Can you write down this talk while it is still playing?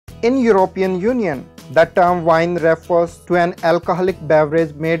In European Union, the term wine refers to an alcoholic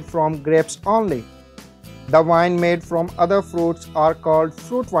beverage made from grapes only. The wine made from other fruits are called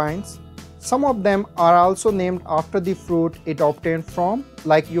fruit wines. Some of them are also named after the fruit it obtained from,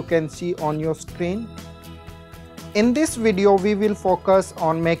 like you can see on your screen. In this video, we will focus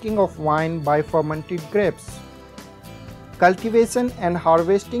on making of wine by fermented grapes. Cultivation and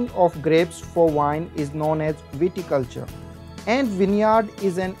harvesting of grapes for wine is known as viticulture. And vineyard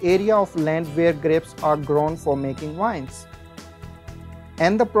is an area of land where grapes are grown for making wines.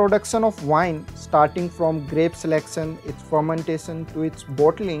 And the production of wine, starting from grape selection, its fermentation to its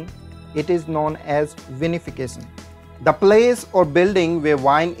bottling, it is known as vinification. The place or building where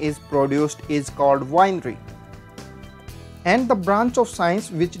wine is produced is called winery. And the branch of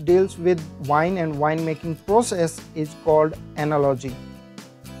science which deals with wine and winemaking process is called Oenology.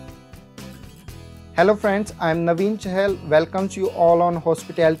 Hello friends, I am Naveen Chahal, welcomes you all on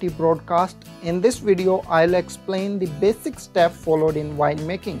Hospitality Broadcast. In this video, I'll explain the basic steps followed in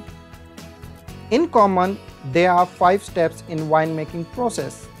winemaking. In common, there are 5 steps in winemaking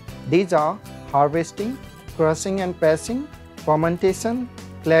process. These are harvesting, crushing and pressing, fermentation,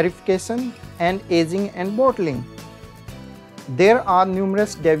 clarification, and aging and bottling. There are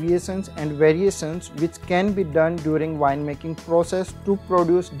numerous deviations and variations which can be done during winemaking process to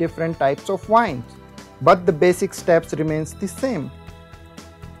produce different types of wines. But the basic steps remains the same.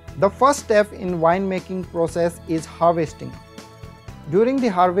 The first step in winemaking process is harvesting. During the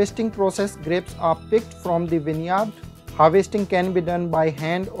harvesting process, grapes are picked from the vineyard. Harvesting can be done by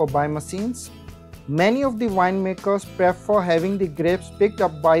hand or by machines. Many of the winemakers prefer having the grapes picked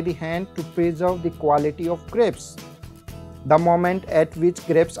up by the hand to preserve the quality of grapes. The moment at which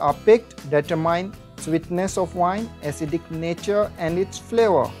grapes are picked determines sweetness of wine, acidic nature, and its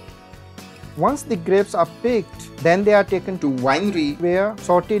flavor. Once the grapes are picked, then they are taken to winery where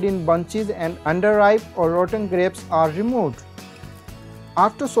sorted in bunches and underripe or rotten grapes are removed.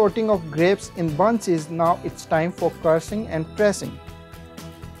 After sorting of grapes in bunches, now it's time for crushing and pressing.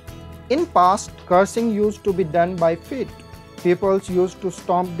 In past, crushing used to be done by feet. People used to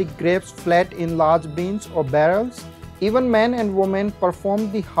stomp the grapes flat in large bins or barrels. Even men and women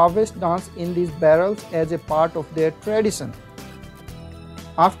performed the harvest dance in these barrels as a part of their tradition.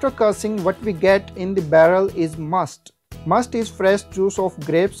 After crushing, what we get in the barrel is must. Must is fresh juice of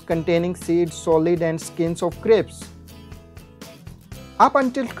grapes containing seeds, solid and skins of grapes. Up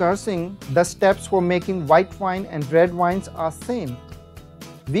until crushing, the steps for making white wine and red wines are same.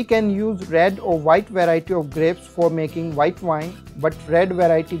 We can use red or white variety of grapes for making white wine, but red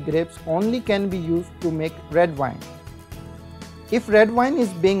variety grapes only can be used to make red wine. If red wine is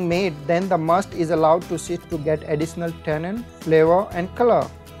being made, then the must is allowed to sit to get additional tannin, flavor and color.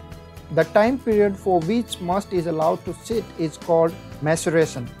 The time period for which must is allowed to sit is called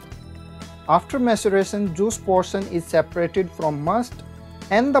maceration. After maceration, juice portion is separated from must,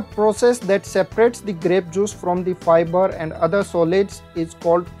 and the process that separates the grape juice from the fiber and other solids is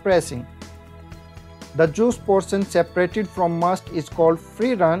called pressing. The juice portion separated from must is called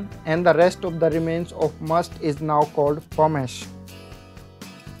free run, and the rest of the remains of must is now called pomash.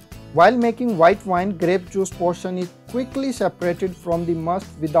 While making white wine, grape juice portion is quickly separated from the must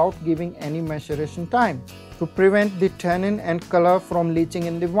without giving any maceration time to prevent the tannin and color from leaching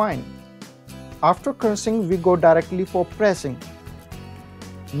in the wine. After crushing, we go directly for pressing.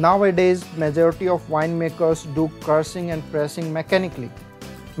 Nowadays, majority of winemakers do crushing and pressing mechanically.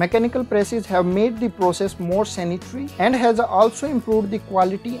 Mechanical presses have made the process more sanitary and has also improved the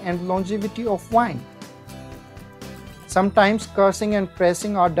quality and longevity of wine. Sometimes crushing and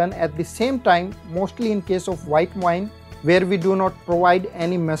pressing are done at the same time, mostly in case of white wine where we do not provide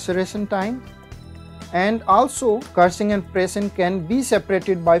any maceration time. And also crushing and pressing can be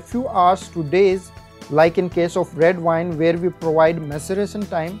separated by few hours to days, like in case of red wine where we provide maceration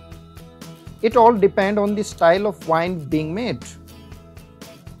time. It all depends on the style of wine being made.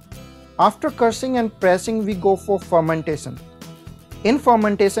 After crushing and pressing, we go for fermentation. In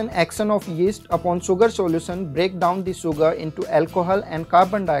fermentation, action of yeast upon sugar solution break down the sugar into alcohol and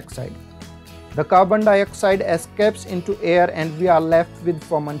carbon dioxide. The carbon dioxide escapes into air and we are left with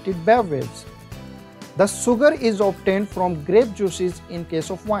fermented beverage. The sugar is obtained from grape juices in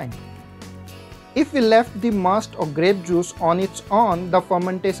case of wine. If we left the must or grape juice on its own, the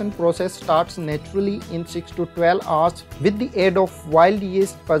fermentation process starts naturally in 6 to 12 hours with the aid of wild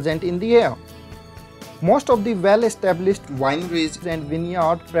yeast present in the air. Most of the well-established wineries and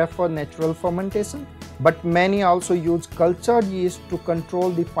vineyards prefer natural fermentation, but many also use cultured yeast to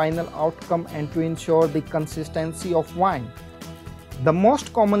control the final outcome and to ensure the consistency of wine. The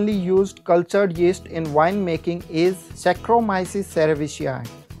most commonly used cultured yeast in winemaking is Saccharomyces cerevisiae.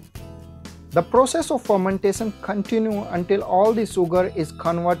 The process of fermentation continues until all the sugar is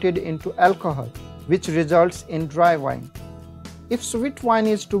converted into alcohol, which results in dry wine. If sweet wine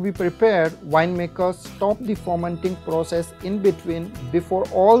is to be prepared, winemakers stop the fermenting process in between before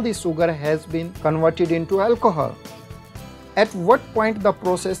all the sugar has been converted into alcohol. At what point the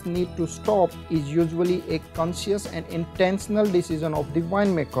process needs to stop is usually a conscious and intentional decision of the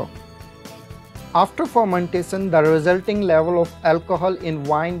winemaker. After fermentation, the resulting level of alcohol in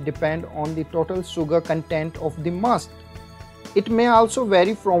wine depends on the total sugar content of the must. It may also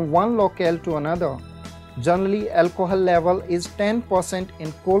vary from one locale to another. Generally, alcohol level is 10%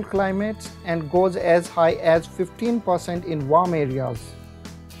 in cold climates and goes as high as 15% in warm areas.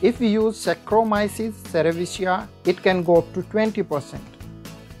 If we use Saccharomyces cerevisiae, it can go up to 20%.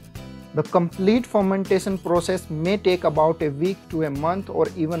 The complete fermentation process may take about a week to a month or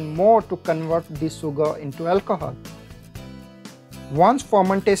even more to convert the sugar into alcohol. Once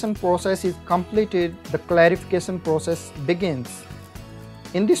fermentation process is completed, the clarification process begins.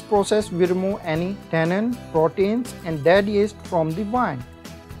 In this process, we remove any tannin, proteins, and dead yeast from the wine.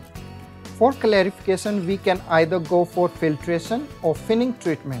 For clarification, we can either go for filtration or finning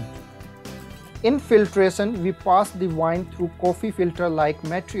treatment. In filtration, we pass the wine through coffee filter-like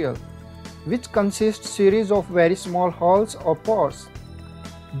material, which consists series of very small holes or pores.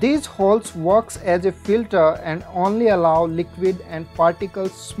 These holes work as a filter and only allow liquid and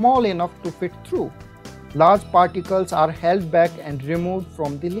particles small enough to fit through. Large particles are held back and removed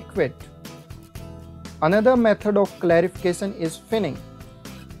from the liquid. Another method of clarification is finning.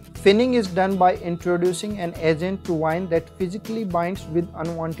 Finning is done by introducing an agent to wine that physically binds with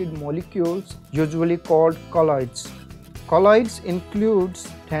unwanted molecules, usually called colloids. Colloids includes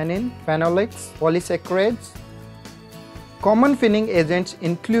tannin, phenolics, polysaccharides. Common finning agents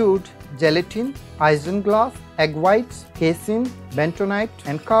include gelatin, isinglass, egg whites, casein, bentonite,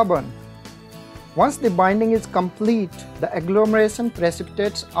 and carbon. Once the binding is complete, the agglomeration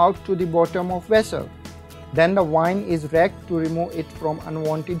precipitates out to the bottom of vessel. Then the wine is racked to remove it from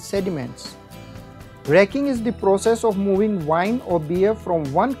unwanted sediments. Racking is the process of moving wine or beer from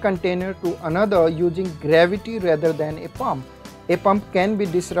one container to another using gravity rather than a pump. A pump can be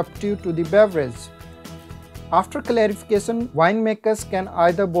disruptive to the beverage. After clarification, winemakers can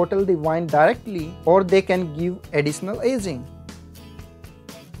either bottle the wine directly or they can give additional aging.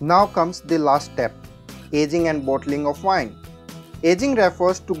 Now comes the last step, aging and bottling of wine. Aging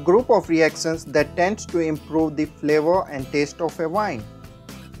refers to a group of reactions that tends to improve the flavor and taste of a wine.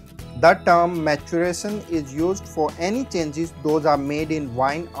 The term maturation is used for any changes those are made in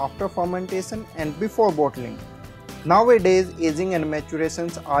wine after fermentation and before bottling. Nowadays, aging and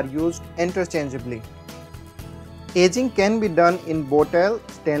maturations are used interchangeably. Aging can be done in bottle,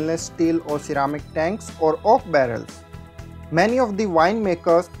 stainless steel or ceramic tanks or oak barrels. Many of the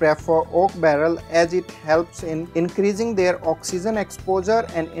winemakers prefer oak barrel as it helps in increasing their oxygen exposure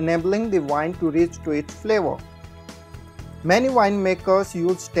and enabling the wine to reach to its flavor. Many winemakers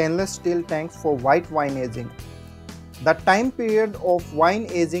use stainless steel tanks for white wine aging. The time period of wine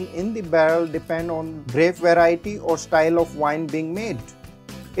aging in the barrel depends on grape variety or style of wine being made.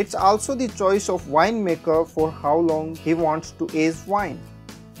 It's also the choice of winemaker for how long he wants to age wine.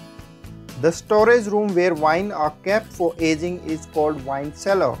 The storage room where wine are kept for aging is called wine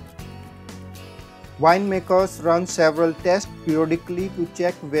cellar. Winemakers run several tests periodically to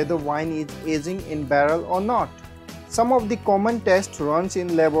check whether wine is aging in barrel or not. Some of the common tests run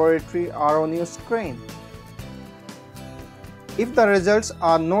in laboratory are on your screen. If the results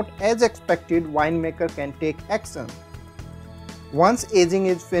are not as expected, winemaker can take action. Once aging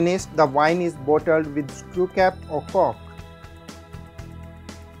is finished, the wine is bottled with screw cap or cork.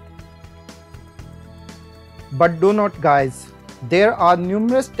 But do not, guys. There are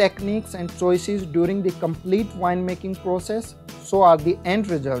numerous techniques and choices during the complete winemaking process, so are the end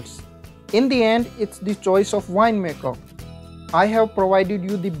results. In the end, it's the choice of winemaker. I have provided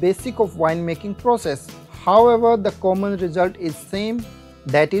you the basic of winemaking process. However, the common result is same,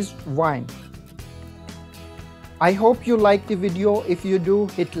 that is wine. I hope you like the video. If you do,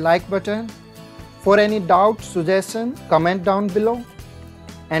 hit like button. For any doubt, suggestion, comment down below.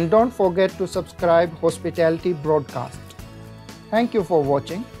 And don't forget to subscribe Hospitality Broadcast. Thank you for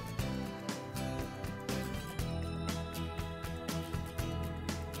watching.